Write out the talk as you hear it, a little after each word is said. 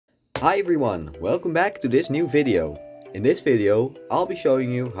Hi everyone, welcome back to this new video. In this video, I'll be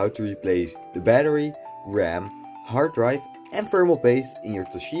showing you how to replace the battery, RAM, hard drive and thermal paste in your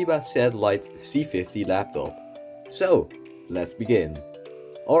Toshiba Satellite C650 laptop. So, let's begin.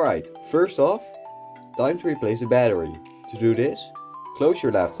 Alright, first off, time to replace the battery. To do this, close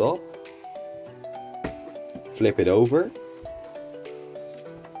your laptop, flip it over,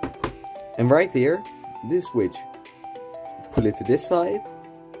 and right here, this switch, pull it to this side,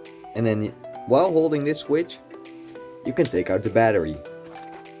 and then while holding this switch, you can take out the battery.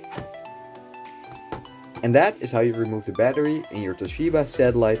 And that is how you remove the battery in your Toshiba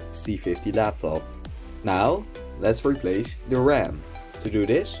Satellite C650 laptop. Now, let's replace the RAM. To do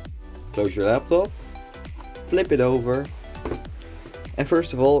this, close your laptop, flip it over, and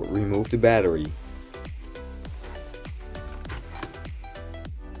first of all, remove the battery.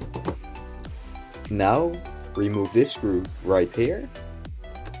 Now, remove this screw right here,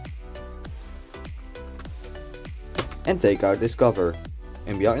 and take out this cover,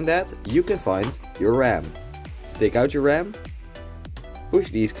 and behind that you can find your RAM. To take out your RAM, push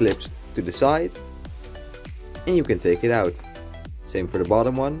these clips to the side and you can take it out. Same for the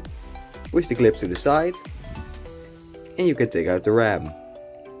bottom one, push the clips to the side and you can take out the RAM.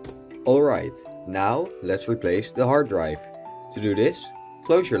 Alright, now let's replace the hard drive. To do this,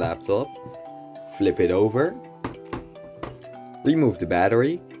 close your laptop, flip it over, remove the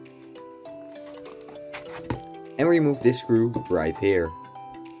battery, and remove this screw right here.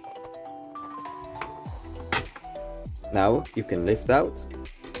 Now you can lift out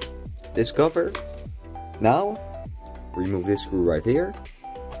this cover. Now remove this screw right here.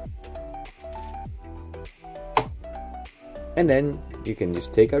 And then you can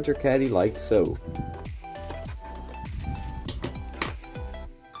just take out your caddy like so.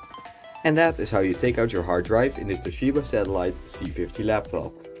 And that is how you take out your hard drive in the Toshiba Satellite C650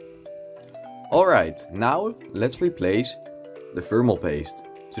 laptop. Alright, now let's replace the thermal paste.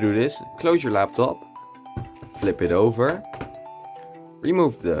 To do this, close your laptop, flip it over,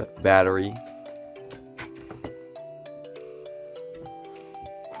 remove the battery,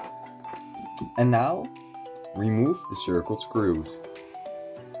 and now remove the circled screws.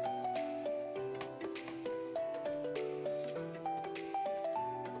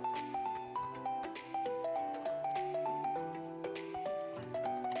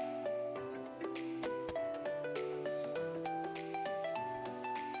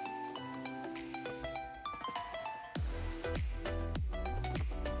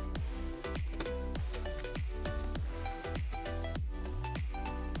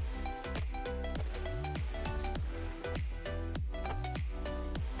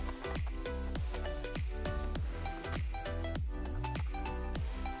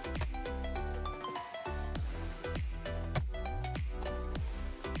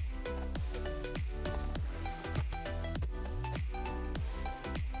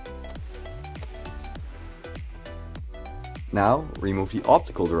 Now remove the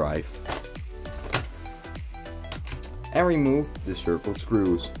optical drive and remove the circled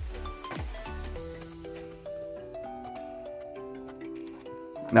screws.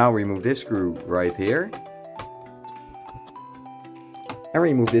 Now remove this screw right here and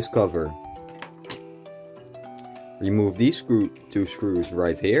remove this cover. Remove these two screws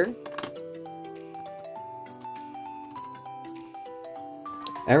right here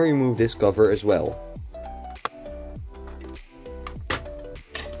and remove this cover as well.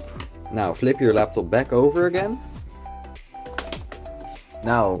 Now flip your laptop back over again.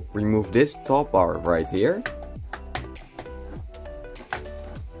 Now remove this top bar right here.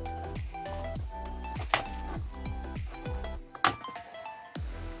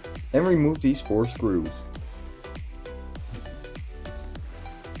 And remove these 4 screws.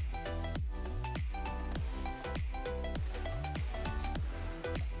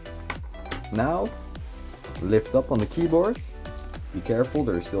 Now lift up on the keyboard. Be careful,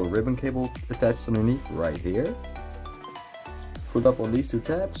 there is still a ribbon cable attached underneath right here. Put up on these 2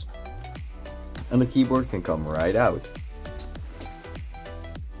 tabs and the keyboard can come right out.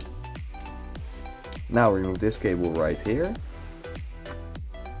 Now remove this cable right here.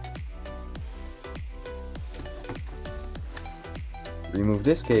 Remove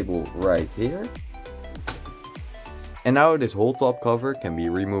this cable right here. And now this whole top cover can be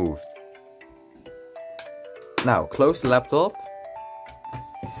removed. Now close the laptop.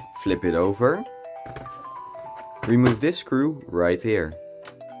 Flip it over, remove this screw right here,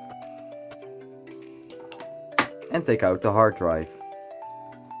 and take out the hard drive.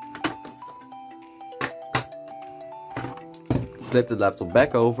 Flip the laptop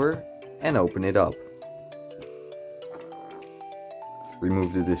back over and open it up.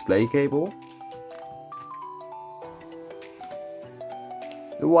 remove the display cable,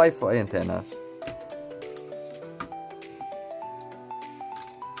 the Wi-Fi antennas,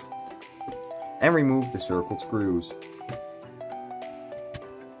 and remove the circled screws.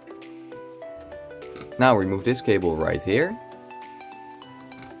 Now remove this cable right here.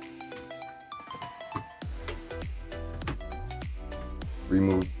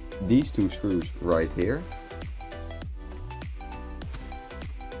 Remove these two screws right here.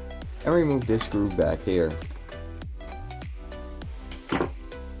 And remove this screw back here.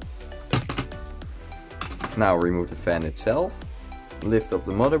 Now remove the fan itself. Lift up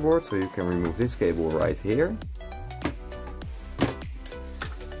the motherboard so you can remove this cable right here.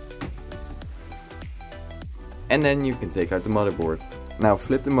 And then you can take out the motherboard. Now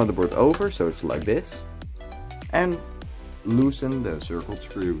flip the motherboard over so it's like this. And loosen the circled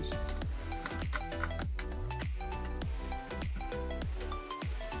screws.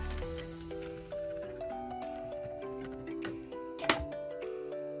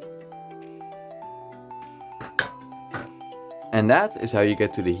 And that is how you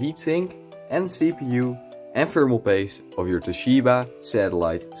get to the heatsink and CPU and thermal paste of your Toshiba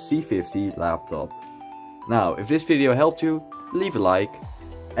Satellite C650 laptop. Now, if this video helped you, leave a like.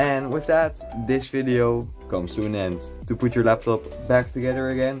 And with that, this video comes to an end. To put your laptop back together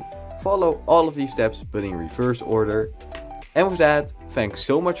again, follow all of these steps but in reverse order. And with that, thanks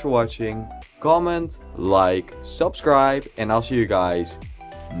so much for watching. Comment, like, subscribe, and I'll see you guys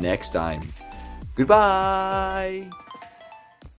next time. Goodbye!